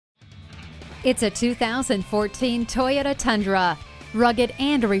It's a 2014 Toyota Tundra. Rugged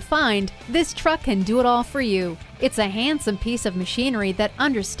and refined, this truck can do it all for you. It's a handsome piece of machinery that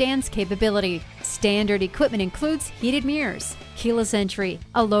understands capability. Standard equipment includes heated mirrors, keyless entry,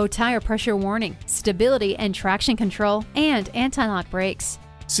 a low tire pressure warning, stability and traction control, and anti-lock brakes.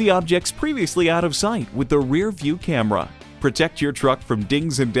 See objects previously out of sight with the rear view camera. Protect your truck from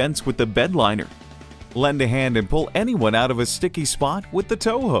dings and dents with the bed liner. Lend a hand and pull anyone out of a sticky spot with the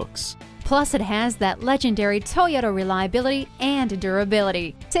tow hooks. Plus, it has that legendary Toyota reliability and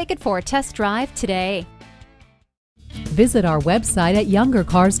durability. Take it for a test drive today. Visit our website at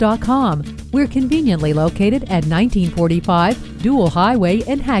youngercars.com. We're conveniently located at 1945 Dual Highway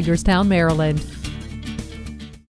in Hagerstown, Maryland.